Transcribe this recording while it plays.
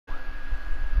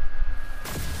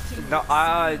No,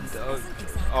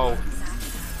 oh,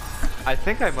 I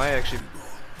think I might actually.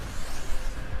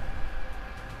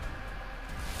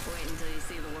 Wait until you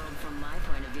see the world from my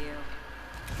point of view.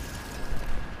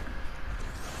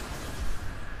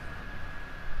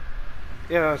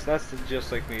 Yeah, that's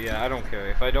just like me. Yeah, I don't care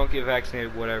if I don't get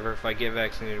vaccinated, whatever. If I get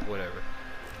vaccinated, whatever.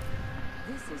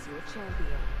 This is your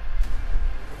champion.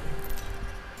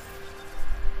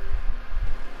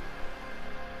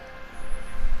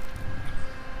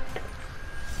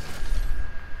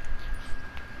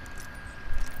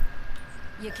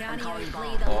 You can't even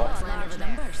play the large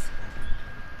numbers.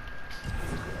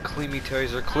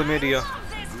 Clematizer or chlamydia.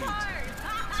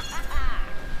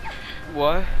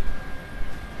 What?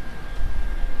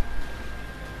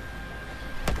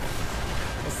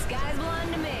 The sky's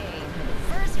blind to me.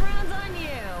 First round's on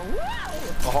you.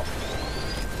 Whoa! Oh.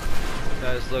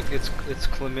 Guys, look, it's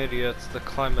chlamydia. It's the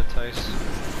climatize.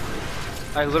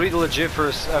 I literally legit for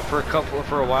a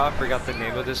while I forgot the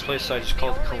name of this place, so I just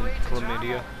called it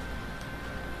chlamydia.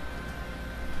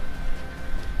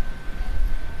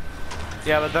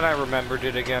 Yeah, but then I remembered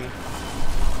it again.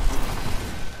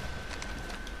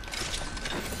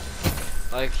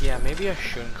 Like, yeah, maybe I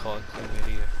shouldn't call it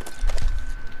chlamydia.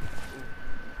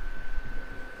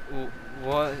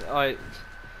 What?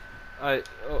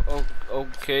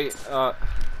 Okay,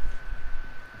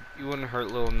 you wouldn't hurt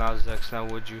little Nas X now,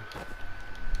 would you?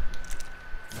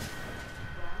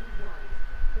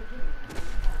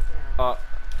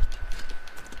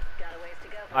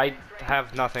 I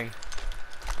have nothing.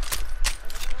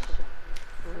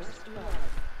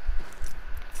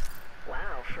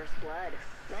 Wow, first blood.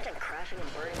 Imagine crashing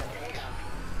and burning the takeoff.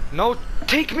 No,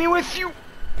 take me with you!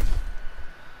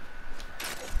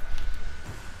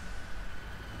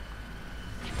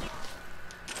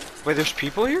 Wait, there's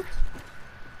people here?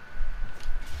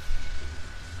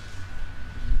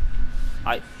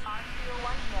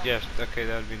 Yes, okay,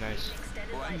 that would be nice.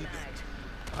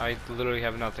 I literally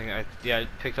have nothing. I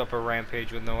picked up a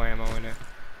rampage with no ammo in it.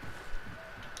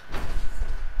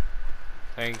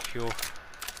 Thank you.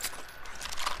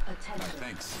 Attention.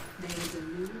 Thanks. There is a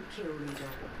new kill leader.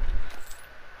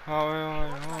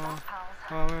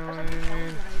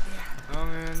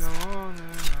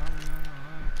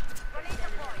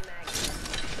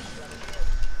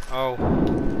 Oh,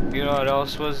 you know what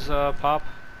else was pop?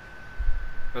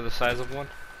 Or the size of one?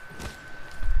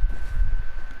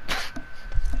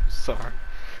 Sorry.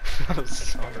 I'm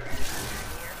sorry.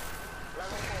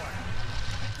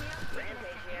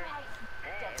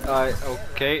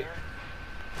 Okay.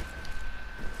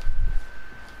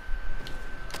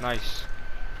 Nice.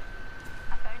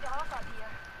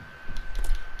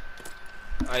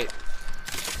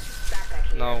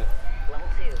 No.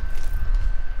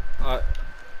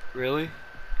 Really?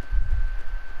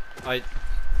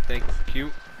 Thank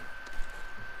you.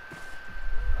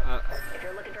 If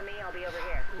you're looking for me, I'll be over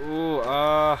here. Ooh,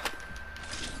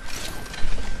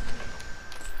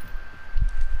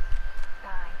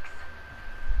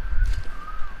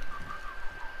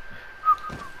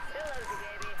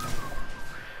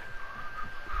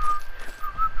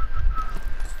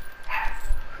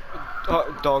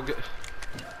 dog.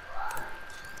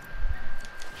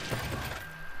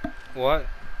 What?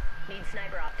 Need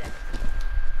sniper optics.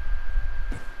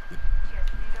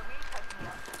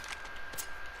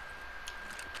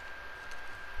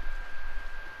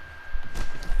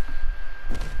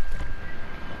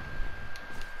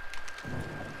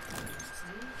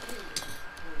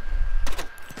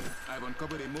 I've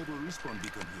uncovered a mobile respawn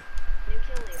beacon here. New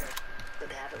kill leader, but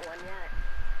they haven't won yet.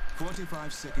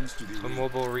 45 seconds to the A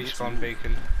mobile respawn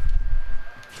bacon.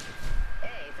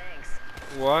 Hey, thanks.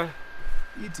 What?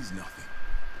 It is nothing.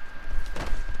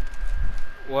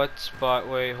 What spot?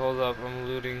 Wait, hold up, I'm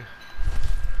looting.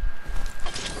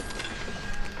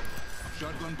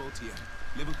 Shotgun bolt here.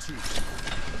 Level 2.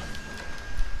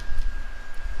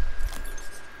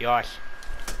 Yosh.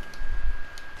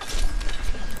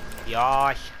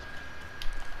 Yosh.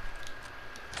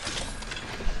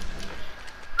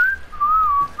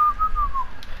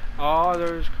 Oh,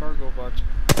 there's cargo bots.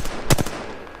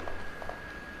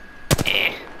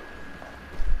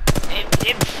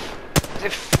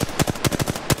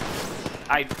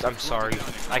 I'm sorry.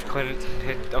 I couldn't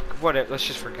hit. Okay, whatever. Let's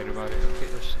just forget about it. Okay,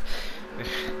 let's.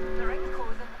 The ring's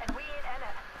closing and we ain't in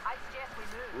it. I suggest we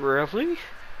move. Really?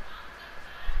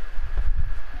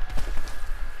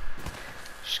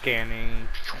 Scanning.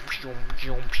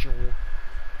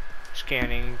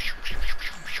 Scanning.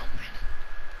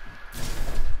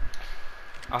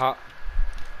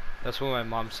 That's what my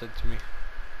mom said to me.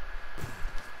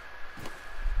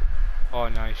 Oh,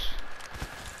 nice.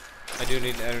 I do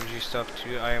need energy stuff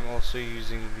too. I am also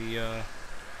using the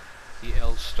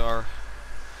L star,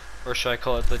 or should I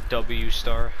call it the W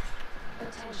star?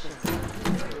 Attention.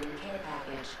 Delivering care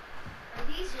package. Are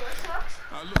these your socks?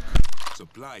 Ah, look.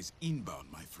 Supplies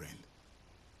inbound, my friend.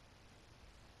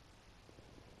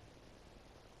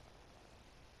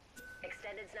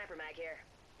 Extended sniper mag here.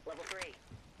 Level 3.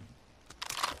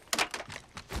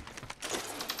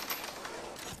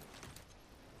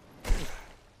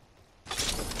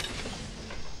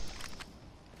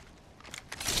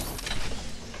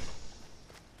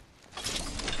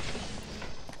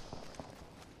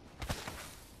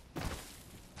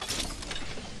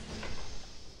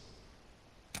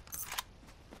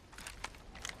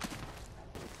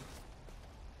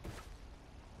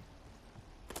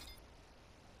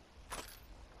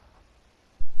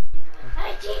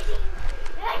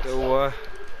 The what?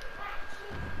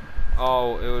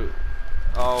 Oh, it would.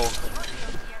 Oh.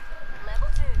 Level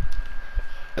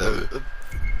 2.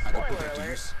 I got Spoiler that to alert.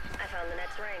 use. I found the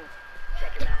next ring.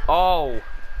 Check your map. Oh.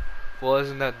 Well,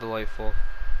 isn't that delightful?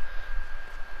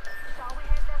 Shall we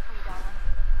head this way, darling?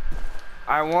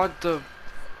 I want the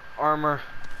armor.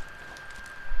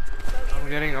 I'm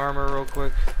getting armor real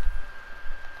quick.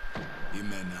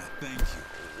 Imena, thank you.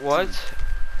 What?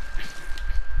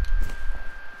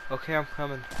 Okay, I'm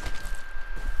coming.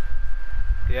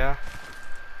 Yeah.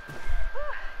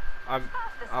 I'm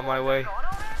The on my squads way. are gone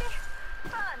already?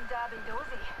 Fun, dabby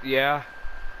dozy. Yeah.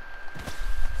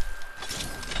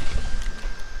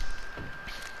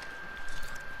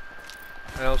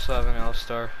 I also have an L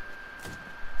star.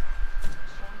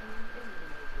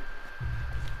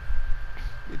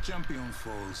 The champion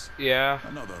falls, Yeah.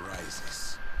 another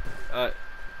rises.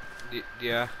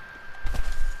 Yeah.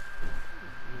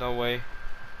 No way.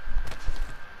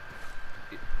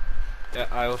 Yeah,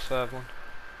 I also have one.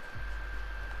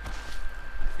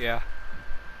 Yeah.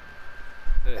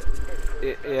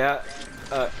 Yeah.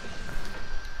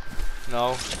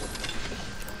 No.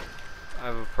 I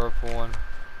have a purple one.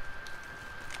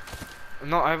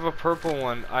 No, I have a purple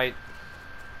one. Okay.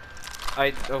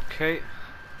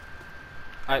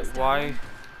 Why? Nobody panic,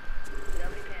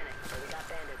 but we got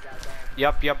bandits out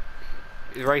there. Yep.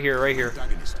 Right here.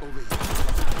 Protagonist over here.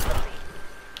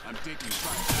 I'm taking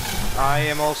fire. I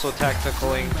am also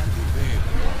tacticaling.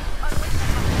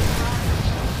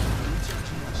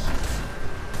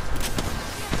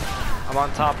 I'm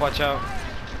on top, watch out.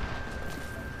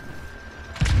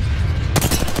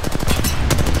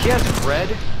 He has red?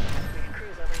 We can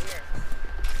cruise over here.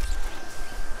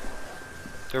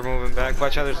 They're moving back.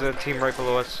 Watch out, there's a team right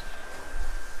below us.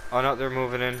 Oh no, they're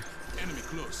moving in. Enemy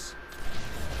close.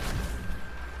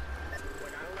 We're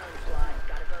not alone, squad.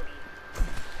 Got a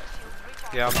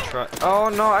bogey. Yeah, I'm trying. Oh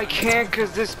no, I can't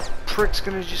because this prick's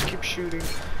gonna just keep shooting.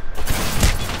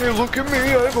 Hey, look at me,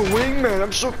 I have a wingman,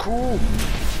 I'm so cool.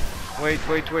 Wait.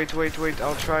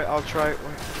 I'll try. Wait.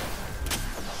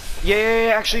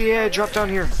 Yeah, actually, yeah, drop down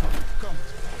here. Come.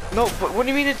 No, but what do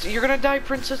you mean you're gonna die,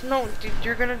 princess? No,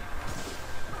 you're gonna,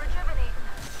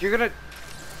 Rejuvenating.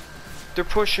 they're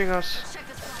pushing us. Check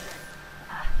this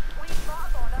out. We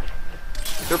spot on her.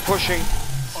 They're pushing.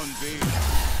 Unveil.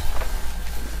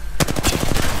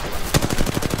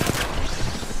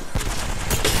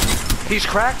 He's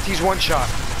cracked, he's one shot.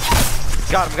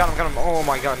 Got him. Oh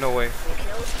my god, no way. We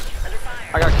killed. Under fire.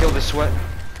 I got killed this sweat.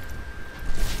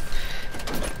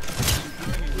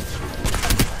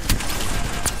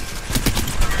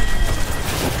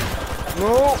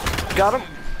 No, got him.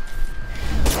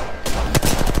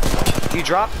 He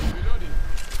dropped.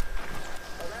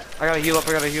 I gotta heal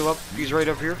up. He's right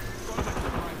up here.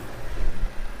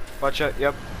 Watch out,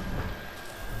 yep.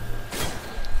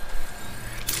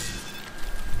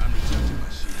 I'm recharging my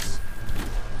shields.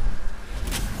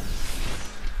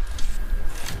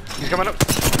 He's coming up.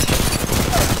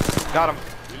 Got him.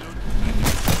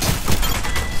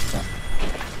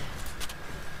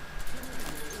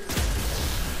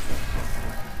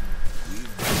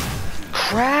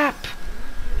 Crap!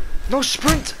 No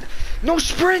sprint! No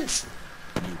sprint!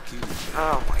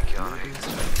 Oh my god.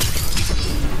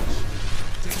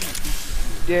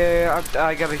 Yeah,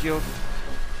 I gotta heal.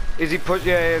 Is he put?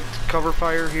 Yeah, cover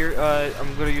fire here.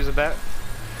 I'm gonna use a bat.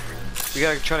 We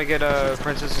gotta try to get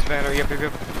Princess's banner.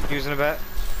 Yep. Using a bat.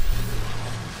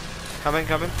 Coming.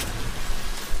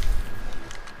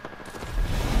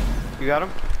 You got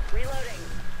him? Reloading.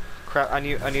 Crap! I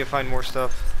need to find more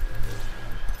stuff.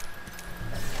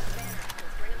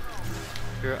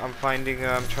 Here, I'm finding.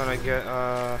 I'm trying to get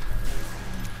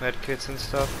med kits and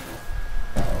stuff.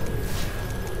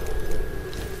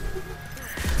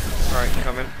 All right,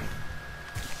 coming.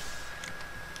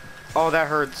 Oh, that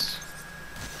hurts.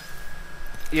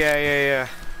 Yeah, yeah, yeah.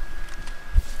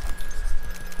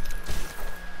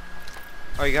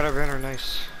 Oh, you got a banner,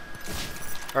 nice.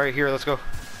 Alright, here, let's go.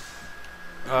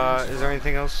 Is there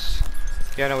anything else?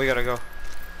 Yeah, no, we gotta go.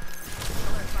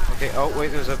 Okay, oh,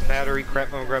 wait, there's a battery. Crap,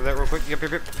 I'm gonna grab that real quick. Yep,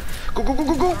 yep, yep. Go, go, go,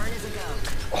 go, go!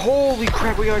 Holy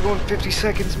crap, we gotta go in 50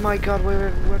 seconds. My god,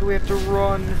 why do we have to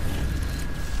run?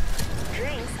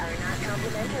 Drinks are not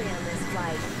complimentary on this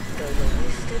flight, though they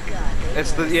used to God.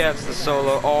 It's the, yeah, it's the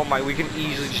solo. Oh my, we can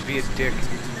easily just be a dick.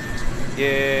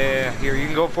 Yeah, here, you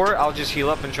can go for it. I'll just heal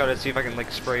up and try to see if I can,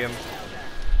 like, spray him.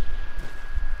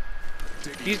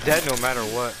 He's dead no matter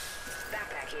what.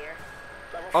 Backpack here.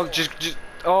 Oh, just,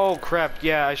 oh crap,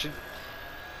 yeah, I should,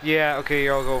 yeah, okay,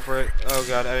 I'll go for it. Oh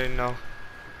god, I didn't know.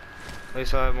 At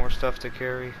least I have more stuff to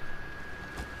carry.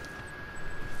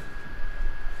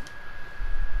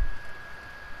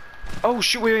 Oh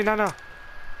shoot, wait, no.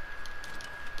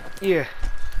 Yeah.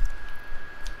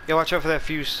 Yeah, watch out for that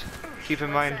fuse. Keep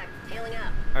in mind. Healing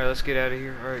up. Alright, let's get out of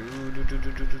here. Alright.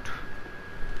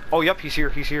 Oh, yep, he's here,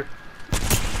 he's here.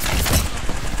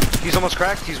 He's almost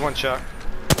cracked, he's one shot.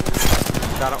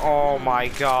 Got him. Oh my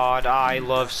god, I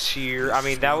love sear. I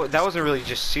mean, that wasn't really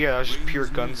just sear, that was just pure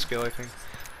gun skill, I think.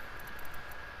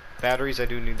 Batteries, I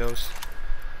do need those.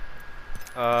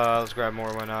 Let's grab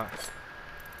more, why not?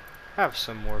 I have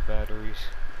some more batteries.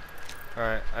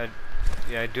 Alright, I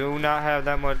do not have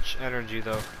that much energy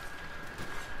though.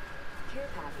 Care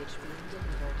package being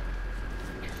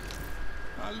delivered.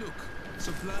 Ah, look.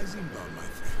 Supplies inbound, my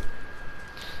friend.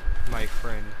 My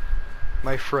friend.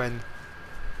 My friend.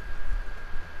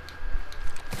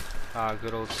 Ah,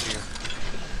 good old seer.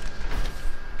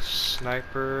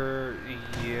 Sniper,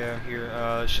 yeah, here,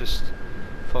 let's just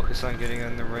focus on getting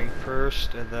in the ring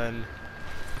first, and then...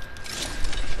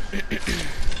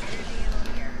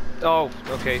 Oh,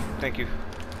 okay, thank you.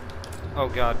 Oh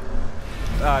god.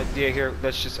 Yeah, here,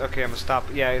 let's just, okay, I'm gonna stop.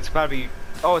 Yeah, it's about to be,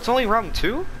 oh, it's only round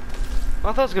 2?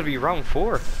 I thought it was gonna be round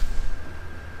 4.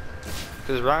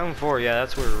 Because round 4, yeah,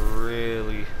 that's where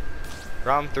really...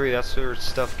 Round 3, that's where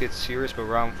stuff gets serious, but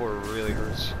round 4 really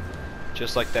hurts.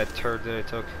 Just like that turd that I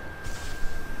took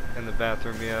in the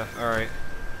bathroom, yeah. Alright.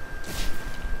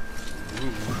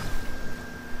 Ooh.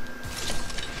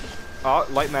 Oh,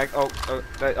 light mag. Oh,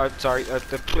 I'm sorry.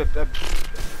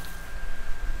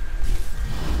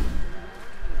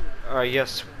 Alright,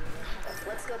 yes.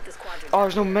 Let's scope this quadrant. Oh,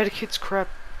 there's no medikits, crap.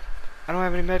 I don't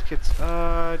have any medikits.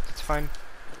 It's fine.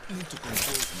 Need to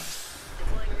compose my...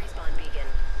 Deploying respawn beacon.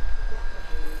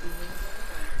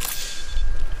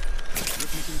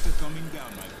 Replicator coming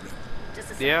down, my friend.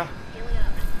 Just a second. Yeah. Healing up.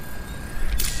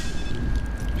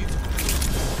 Need to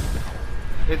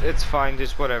compose. It's fine,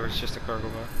 just whatever, it's just a cargo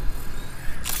bar.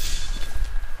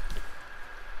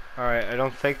 Alright, I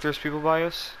don't think there's people by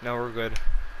us. No, we're good.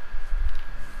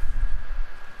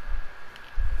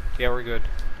 Yeah, we're good.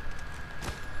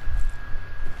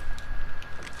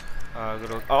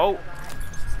 Good old, oh!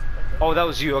 Oh, that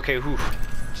was you, okay, whew.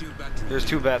 Shield battery. There's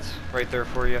 2 bats right there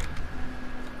for you.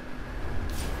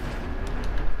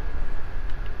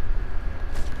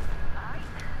 Alright,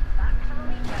 back to the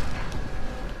Legion.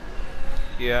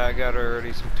 Yeah, I got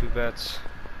already some 2 bats.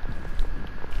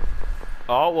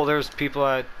 Oh, well there's people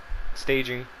at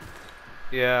staging.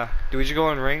 Yeah. Do we just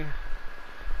go in ring?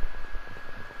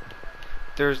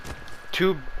 There's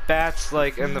 2 bats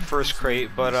like in the first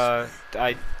crate, but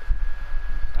I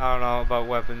don't know about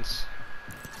weapons.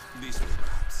 This way,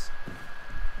 perhaps.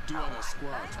 2 other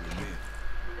squads remain.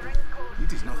 The ring's closed.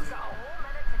 It is nothing. We've got a whole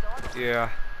minute to dawn. Yeah.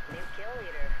 New kill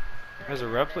leader. There's a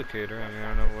replicator. I mean, I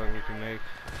don't know what we can make.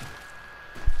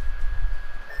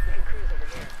 We can cruise over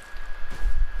here.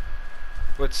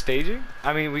 What, staging?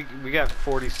 I mean, we got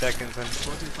 40 seconds, and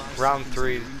 45 round seconds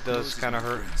 3 to ring does closes, kind of my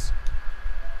hurt. friends.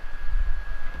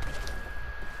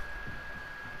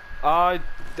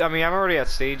 I mean, I'm already at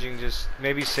staging. Just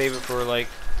maybe save it for like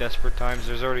desperate times.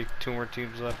 There's already 2 more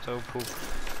teams left. Oh, poop.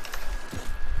 Fancy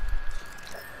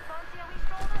a wee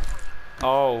stroll this way?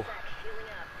 Oh,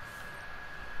 Healing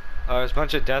up. there's a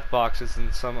bunch of death boxes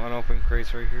and some unopened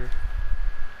crates right here.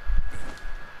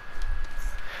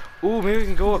 Ooh, maybe we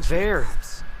can go up there.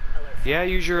 Perhaps. Alert. Yeah,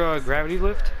 use your gravity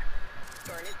lift.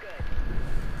 Burn is good.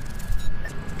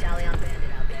 Tally on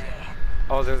bandit out there.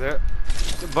 Oh, they're there.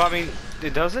 But I mean,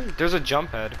 it doesn't. There's a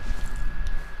jump head.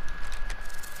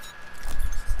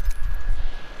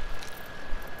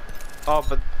 Oh,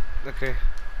 but okay.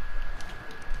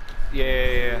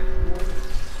 Yeah.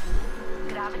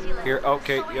 Gravity lift. Here,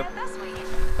 okay, So we yep. head this way.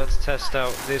 Let's test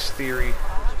out this theory.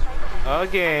 A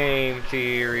game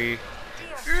theory.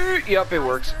 Yep, it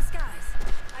works. To the skies.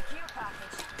 A care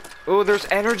package. Oh, there's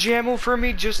energy ammo for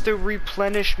me just to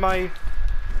replenish my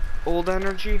Old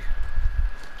energy?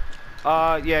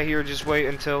 Yeah, here, just wait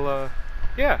until,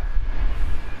 yeah.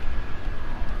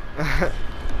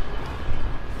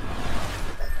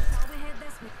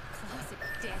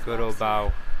 Good old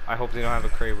bow. I hope they don't have a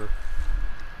Kraber.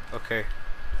 Okay.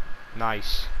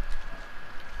 Nice.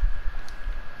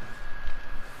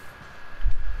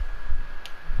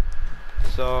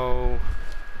 So,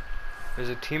 there's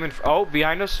a team in. Oh,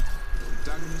 behind us.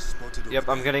 Yep,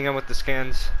 I'm getting him with the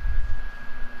scans.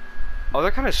 Oh,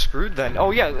 they're kind of screwed then.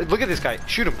 Oh yeah, look at this guy.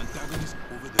 Shoot him.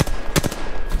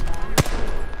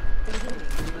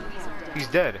 He's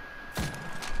dead.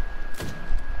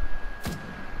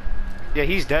 Yeah,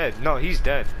 he's dead. No, he's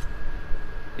dead.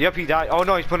 Yep, he died. Oh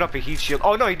no, he's putting up a heat shield.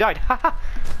 Oh no, he died. Haha.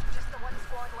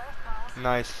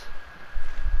 Nice.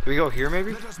 Do we go here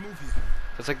maybe?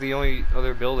 That's like the only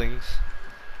other buildings.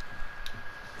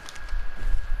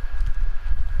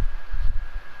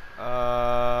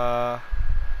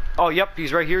 Oh, yep,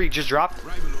 he's right here. He just dropped.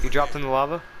 He dropped in the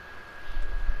lava.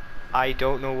 I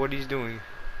don't know what he's doing.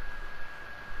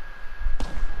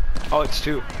 Oh, it's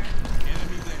 2.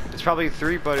 It's probably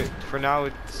 3, but for now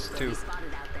it's 2.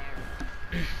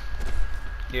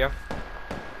 Yeah.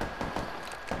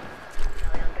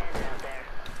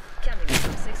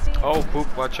 Oh,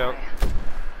 poop! Watch out.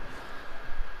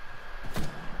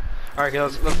 All right,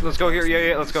 let's go here.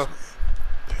 Yeah, let's go.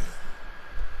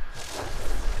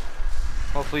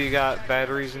 Hopefully you got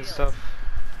batteries and stuff.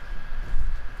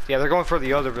 Yeah, they're going for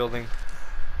the other building.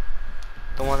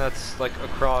 The one that's like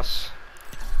across.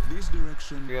 This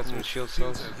direction. You got some shield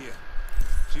cells.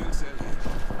 Shield cell here.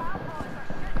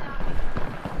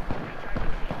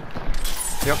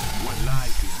 Yep. What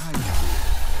lies behind you?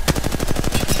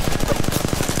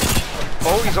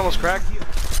 Oh, he's almost cracked. Taking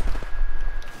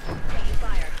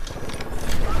fire.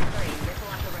 Box 3, missile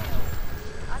off the rails.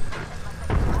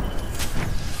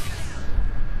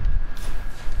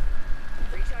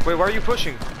 Wait, why are you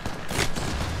pushing?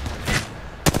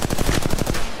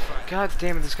 God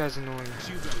damn it, this guy's annoying.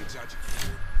 Shields are recharging.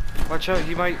 Watch out,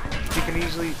 he can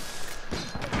easily.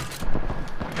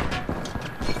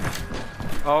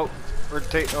 Oh,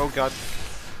 rotate. Oh god.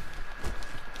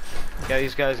 Yeah,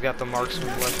 these guys got the marksman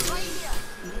weapons.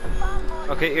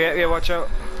 Okay, yeah, watch out.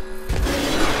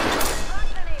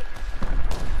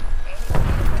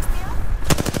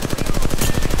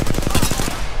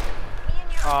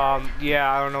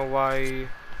 Yeah, I don't know why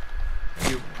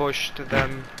you pushed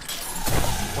them.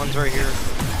 One's right here.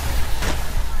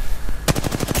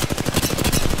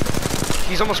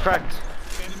 He's almost cracked.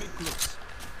 Enemy close.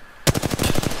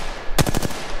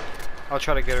 I'll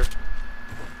try to get her.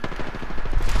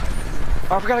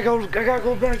 Oh, I gotta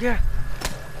go back, yeah.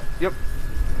 Yep.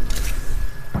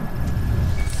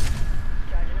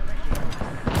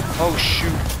 Oh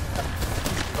shoot.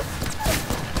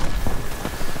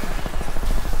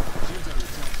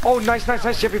 Oh, nice.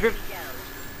 Yep.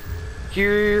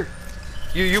 Here.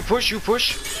 You push.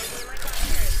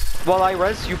 While I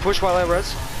res. You push while I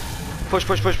res. Push.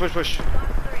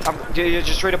 Yeah,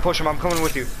 just straight up push him. I'm coming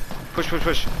with you. Push.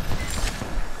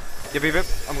 Yep.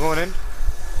 I'm going in.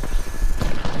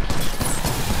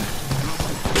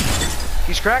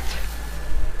 He's cracked.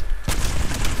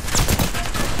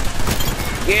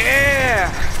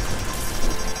 Yeah.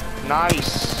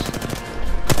 Nice.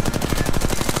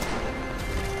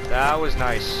 That was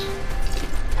nice.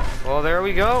 Well, there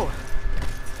we go.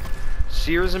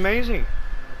 Seer's amazing.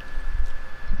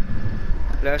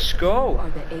 Let's go. You are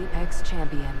the Apex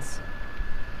champions.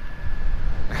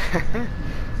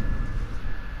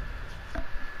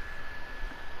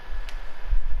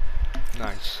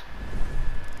 Nice.